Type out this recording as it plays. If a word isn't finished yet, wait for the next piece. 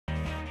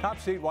Top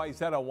seed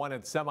Wayzata won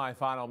its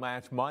semifinal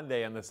match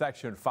Monday in the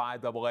Section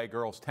 5 AA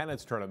girls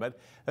tennis tournament.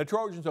 The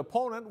Trojans'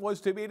 opponent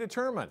was to be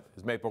determined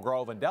as Maple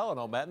Grove and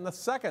Delano met in the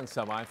second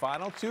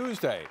semifinal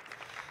Tuesday.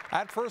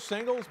 At first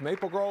singles,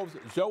 Maple Grove's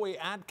Zoe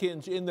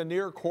Atkins in the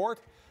near court.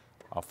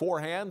 A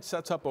forehand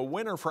sets up a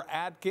winner for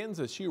Atkins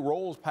as she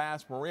rolls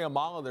past Maria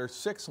Molitor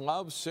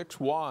 6-love,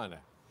 6-1.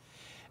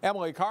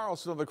 Emily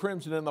Carlson of the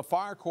Crimson in the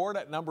far court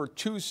at number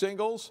 2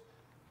 singles.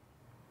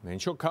 And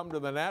she'll come to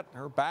the net.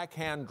 Her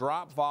backhand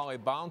drop volley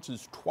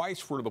bounces twice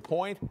for the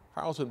point.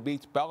 Carlson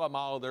beats Bella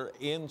Molitor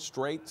in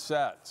straight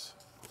sets.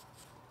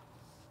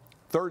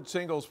 Third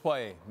singles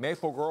play,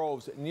 Maple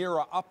Grove's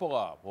Nira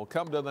Upala will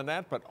come to the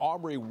net, but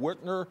Aubrey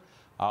Whitner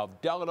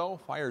of Delano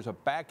fires a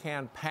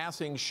backhand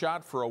passing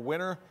shot for a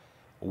winner.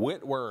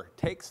 Whitwer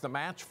takes the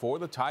match for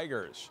the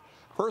Tigers.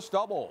 First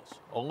doubles,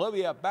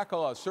 Olivia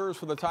Beckela serves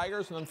for the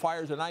Tigers and then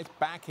fires a nice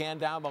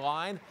backhand down the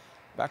line.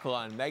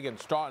 Beckela and Megan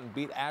Stoughton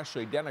beat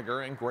Ashley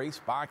Deniger and Grace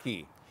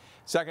Bakke.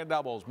 Second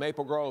doubles,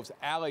 Maple Grove's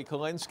Allie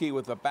Kalinsky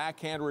with a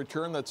backhand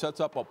return that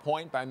sets up a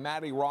point by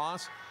Maddie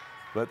Ross.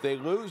 But they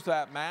lose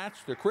that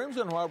match. The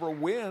Crimson, however,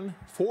 win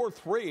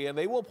 4-3, and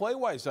they will play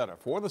Wayzata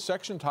for the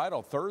section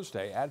title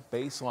Thursday at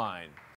Baseline.